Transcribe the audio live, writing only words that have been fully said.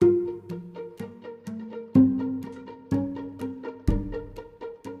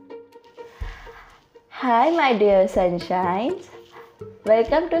Hi, my dear sunshines.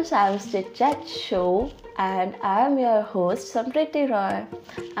 Welcome to Sam's Chit Chat Show, and I am your host Sampriti Roy,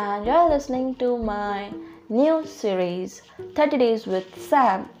 and you're listening to my new series 30 Days with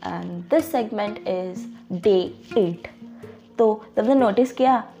Sam, and this segment is Day 8. तो तुमने notice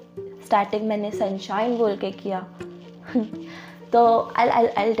किया starting मैंने sunshine बोल के किया तो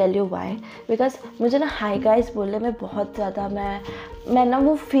I tell you why because मुझे ना हाई गाइस बोलने में बहुत ज़्यादा मैं ना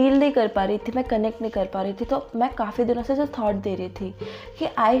वो फील नहीं कर पा रही थी, मैं कनेक्ट नहीं कर पा रही थी. तो मैं काफ़ी दिनों से जो थॉट दे रही थी कि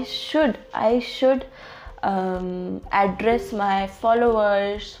I should address my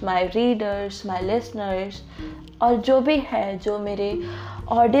followers, my readers, my listeners और जो भी है, जो मेरे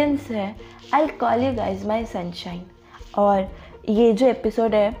ऑडियंस है, I call you guys my sunshine. और ये जो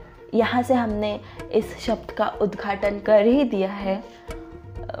एपिसोड है, यहाँ से हमने इस शब्द का उद्घाटन कर ही दिया है.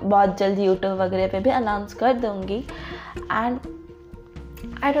 बहुत जल्द यूट्यूब वगैरह पे भी अनाउंस कर दूँगी. And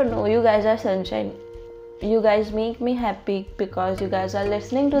I don't know, you guys are sunshine. You guys make me happy because you guys are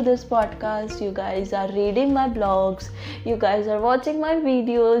listening to this podcast, you guys are reading my blogs, you guys are watching my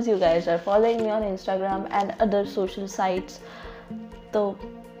videos, you guys are following me on Instagram and other social sites. So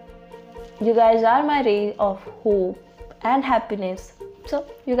you guys are my ray of hope and happiness. So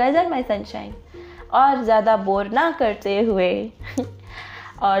you guys are my sunshine. और ज़्यादा bore ना करते हुए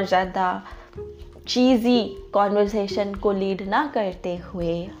और ज़्यादा चीज़ी conversation को lead ना करते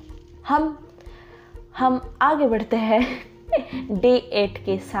हुए हम आगे बढ़ते हैं डे 8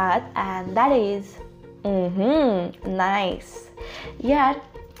 के साथ. एंड दैट इज़ नाइस यार.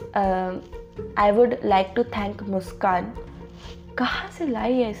 I would like to thank मुस्कान. कहाँ से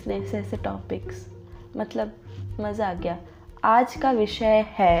लाई है इसने ऐसे टॉपिक्स, मतलब मज़ा आ गया. आज का विषय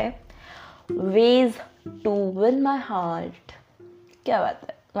है ways to win my heart. क्या बात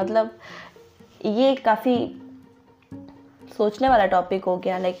है, मतलब ये काफ़ी सोचने वाला टॉपिक हो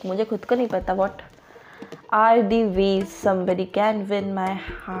गया. लाइक मुझे खुद को नहीं पता what are the ways somebody can win my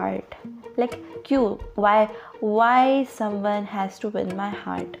heart. Like क्यों, why someone has to win my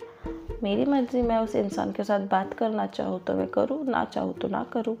heart. मेरी मर्जी, मैं उस इंसान के साथ बात करना चाहूँ तो मैं करूँ, ना चाहूँ तो ना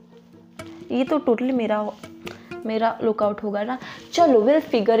करूँ. ये तो टोटली मेरा लुकआउट होगा ना. चलो विल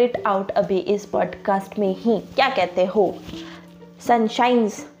फिगर इट आउट अभी इस पॉडकास्ट में ही. क्या कहते हो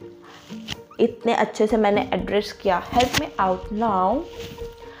सनशाइन्स? इतने अच्छे से मैंने एड्रेस किया. Help me out now.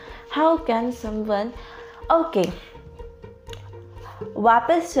 How can someone. Okay,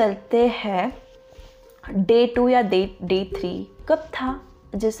 वापस चलते हैं डे 2 या डे 3. कब था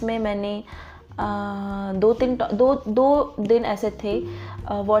जिसमें मैंने दो दिन ऐसे थे.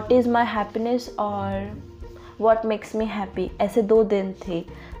 व्हाट इज़ माई हैप्पीनेस और व्हाट मेक्स मी हैप्पी, ऐसे 2 दिन थे.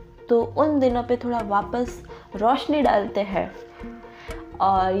 तो उन दिनों पे थोड़ा वापस रोशनी डालते हैं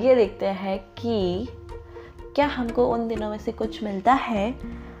और ये देखते हैं कि क्या हमको उन दिनों में से कुछ मिलता है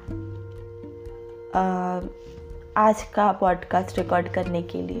आज का पॉडकास्ट रिकॉर्ड करने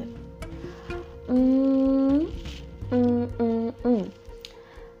के लिए.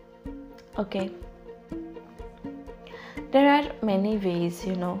 Okay, there are many ways,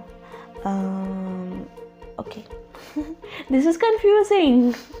 you know. Okay, this is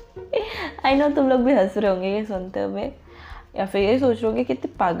confusing. I know तुम लोग भी हंस रहे होंगे ये सुनते हुए, या फिर ये सोच रहे होंगे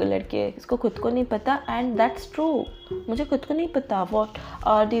कितने पागल लड़के है, इसको खुद को नहीं पता. एंड दैट्स ट्रू, मुझे खुद को नहीं पता what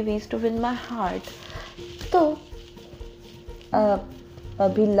are the ways to win my heart. तो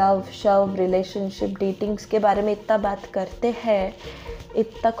अभी लव शव रिलेशनशिप डेटिंग्स के बारे में इतना बात करते हैं,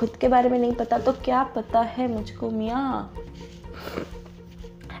 इतना खुद के बारे में नहीं पता तो क्या पता है मुझको मियाँ.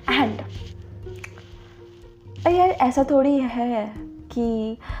 एंड यार ऐसा थोड़ी है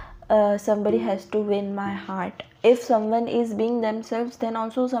कि somebody has to win my heart. If someone is being themselves, then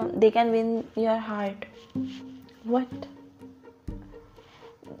also they can win your heart. What?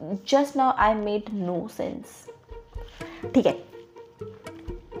 Just now I made no sense. ठीक है,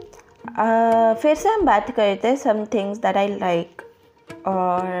 फिर से हम बात करते हैं some things that I like.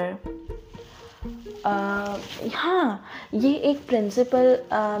 और हाँ, ये एक प्रिंसिपल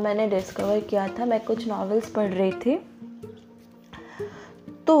मैंने डिस्कवर किया था. मैं कुछ नॉवेल्स पढ़ रही थी,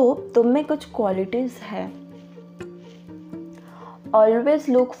 तो तुम में कुछ क्वालिटीज़ है. ऑलवेज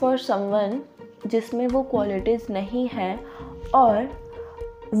लुक फॉर समवन जिसमें वो क्वालिटीज़ नहीं है, और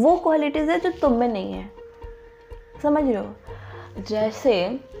वो क्वालिटीज़ है जो तुम में नहीं है. समझ रहे हो?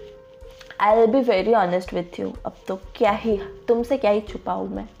 जैसे I will be very honest with you. अब तो क्या ही तुमसे क्या ही छुपाऊँ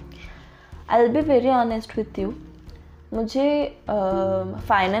मैं. I will be very honest with you. मुझे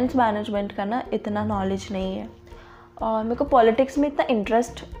फाइनेंस मैनेजमेंट का ना इतना नॉलेज नहीं है, और मेरे को पॉलिटिक्स में इतना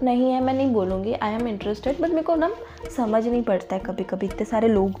इंटरेस्ट नहीं है. मैं नहीं बोलूँगी आई एम इंटरेस्टेड, बट मेरे को ना समझ नहीं पड़ता है कभी कभी. इतने सारे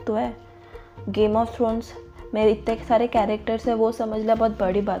लोग तो है, गेम ऑफ थ्रोन्स मेरे इतने सारे कैरेक्टर्स है, वो समझ लिया बहुत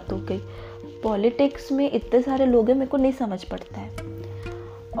बड़ी बात हो गई. पॉलिटिक्स में इतने सारे लोग हैं, मेरे को नहीं समझ पड़ता है।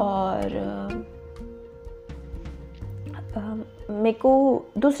 और मेरे को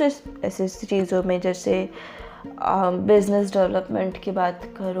दूसरे ऐसे चीज़ों में, जैसे बिजनेस डेवलपमेंट की बात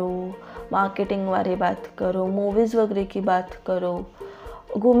करो, मार्केटिंग वाली बात करो, मूवीज़ वगैरह की बात करो,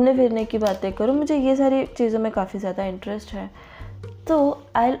 घूमने फिरने की बातें करो, मुझे ये सारी चीज़ों में काफ़ी ज़्यादा इंटरेस्ट है। तो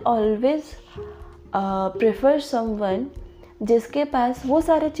आई ऑलवेज़ प्रेफर समवन जिसके पास वो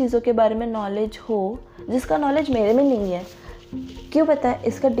सारे चीज़ों के बारे में नॉलेज हो, जिसका नॉलेज मेरे में नहीं है। क्यों पता है?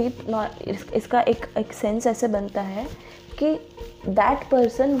 इसका एक सेंस ऐसे बनता है कि that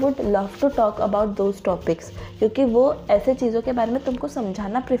person would love to talk about those topics, क्योंकि वो ऐसे चीज़ों के बारे में तुमको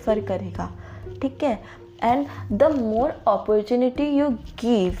समझाना प्रेफर करेगा, ठीक है। And the more opportunity you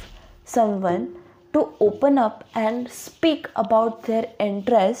give someone to open up and speak about their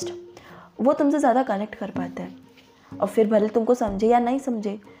interest, वो तुमसे ज़्यादा कनेक्ट कर पाते हैं। और फिर भले तुमको समझे या नहीं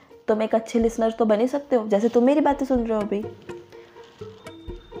समझे, तुम एक अच्छे लिसनर तो बन ही सकते हो, जैसे तुम मेरी बातें सुन रहे हो अभी।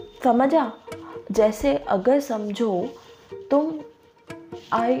 समझा? जैसे अगर समझो तुम,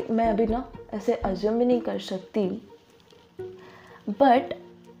 मैं अभी ना ऐसे अज्यूम भी नहीं कर सकती, बट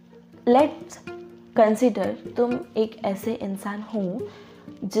लेट्स कंसिडर तुम एक ऐसे इंसान हो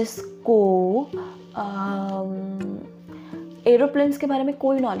जिसको एरोप्लेन्स के बारे में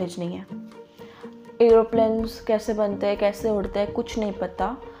कोई नॉलेज नहीं है। एरोप्लेन्स कैसे बनते हैं, कैसे उड़ते हैं, कुछ नहीं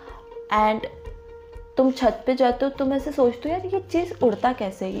पता। एंड तुम छत पे जाते हो, तुम ऐसे सोचते हो यार ये चीज़ उड़ता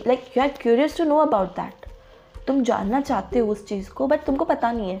कैसे है, like you are curious to know about that. तुम जानना चाहते हो उस चीज़ को, बट तुमको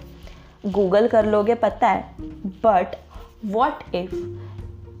पता नहीं है। गूगल कर लोगे, पता है, but what if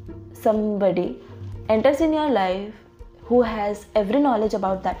somebody enters in your life who has every knowledge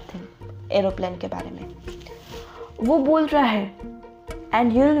about that thing, aeroplane के बारे में वो बोल रहा है,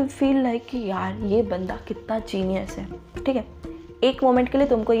 and you will feel like कि यार ये बंदा कितना जीनियस है, ठीक है। एक मोमेंट के लिए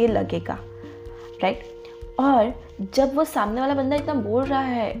तुमको ये लगेगा, राइट। और जब वो सामने वाला बंदा इतना बोल रहा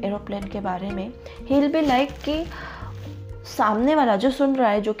है एरोप्लेन के बारे में, ही विल बी लाइक कि सामने वाला जो सुन रहा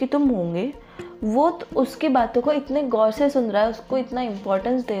है, जो कि तुम होंगे, वो तो उसकी बातों को इतने गौर से सुन रहा है, उसको इतना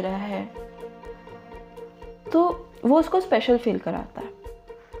इम्पोर्टेंस दे रहा है, तो वो उसको स्पेशल फील कराता है।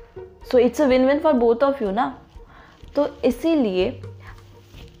 So it's a win win for both of you ना। तो इसीलिए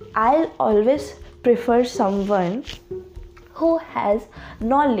I always prefer someone who has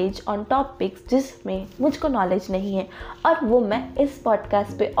knowledge on topics जिसमें मुझको नॉलेज नहीं है। और वो मैं इस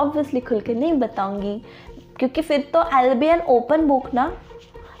पॉडकास्ट पे ऑब्वियसली खुल के नहीं बताऊंगी, क्योंकि फिर तो आई will B an open book ना।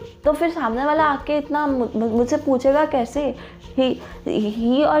 तो फिर सामने वाला आके इतना मुझसे पूछेगा कैसे?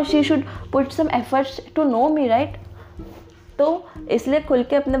 ही और she should put some efforts to know me, right. तो इसलिए खुल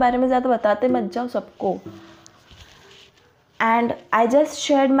के अपने बारे में ज़्यादा बताते मत जाओ सबको। And I just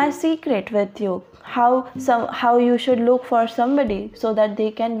shared my secret with you, how you should look for somebody so that they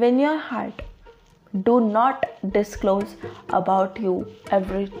can win your heart. Do not disclose about you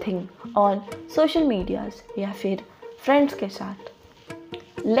everything on social medias या फिर friends के साथ.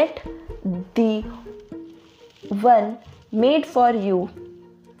 Let the one made for you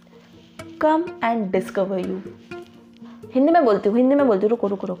come and discover you. Hindi में बोलती हूँ,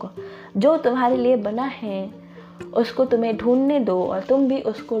 रुको। जो तुम्हारे लिए बना है उसको तुम्हें ढूंढने दो और तुम भी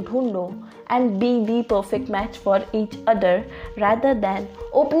उसको ढूंढ लो, and be the perfect match for each other rather than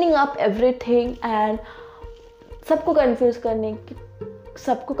opening up everything and सबको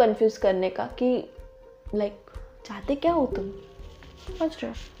कंफ्यूज करने का कि लाइक चाहते क्या हो तुम, समझ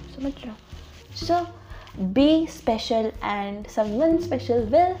रहे हो। So be special and someone special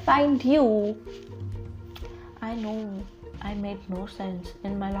will find you. I know I made no sense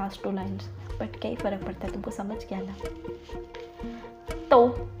in my last 2 lines, but क्या ही फर्क पड़ता है, तुमको समझ गया ना। तो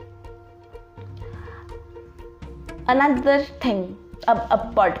अनदर थिंग,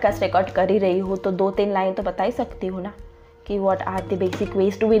 अब पॉडकास्ट रिकॉर्ड कर ही रही हो तो 2-3 लाइन तो बता ही सकती हूँ ना कि what are the basic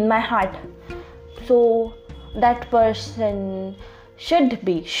ways to win my heart. So that person should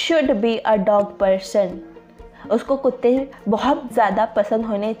be a dog person. उसको कुत्ते बहुत ज़्यादा पसंद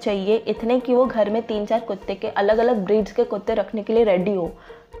होने चाहिए, इतने कि वो घर में 3-4 कुत्ते के अलग अलग ब्रीड्स के कुत्ते रखने के लिए रेडी हो.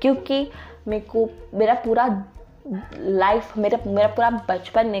 क्योंकि मेरा पूरा लाइफ, मेरा पूरा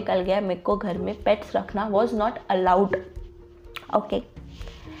बचपन निकल गया, मेरे को घर में पेट्स रखना was not allowed. Okay,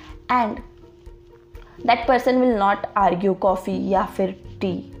 and that person will not argue coffee या फिर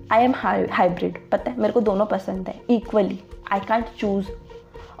टी. आई एम हाइब्रिड, पता है मेरे को दोनों पसंद है इक्वली. I can't choose.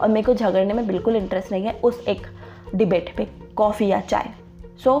 और मेरे को झगड़ने में बिल्कुल इंटरेस्ट नहीं है उस एक डिबेट पे, कॉफ़ी या चाय.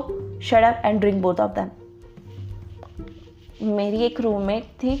 सो shut up and drink both of them. मेरी एक रूममेट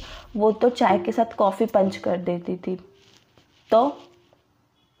थी, वो तो चाय के साथ कॉफ़ी पंच कर देती थी. तो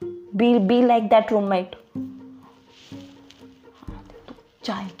बी लाइक दैट रूममेट.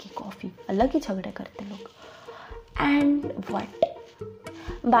 चाय की कॉफ़ी, अलग ही झगड़े करते लोग। एंड व्हाट,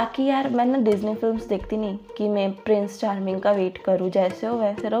 बाकी यार मैं ना डिज्नी फिल्म्स देखती नहीं कि मैं प्रिंस चार्मिंग का वेट करूँ। जैसे हो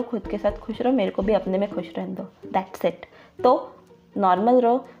वैसे रहो, खुद के साथ खुश रहो, मेरे को भी अपने में खुश रहने दो, दैट्स इट। तो नॉर्मल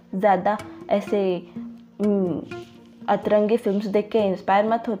रहो, ज़्यादा ऐसे अतरंगी फिल्म्स देख के इंस्पायर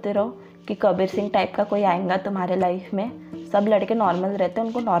मत होते रहो कि कबीर सिंह टाइप का कोई आएगा तुम्हारे लाइफ में। सब लड़के नॉर्मल रहते हैं,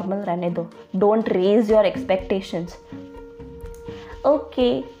 उनको नॉर्मल रहने दो, don't raise your expectations.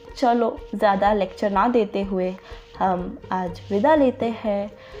 Okay चलो, ज़्यादा लेक्चर ना देते हुए हम आज विदा लेते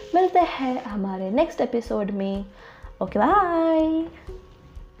हैं। मिलते हैं हमारे नेक्स्ट एपिसोड में। Okay bye.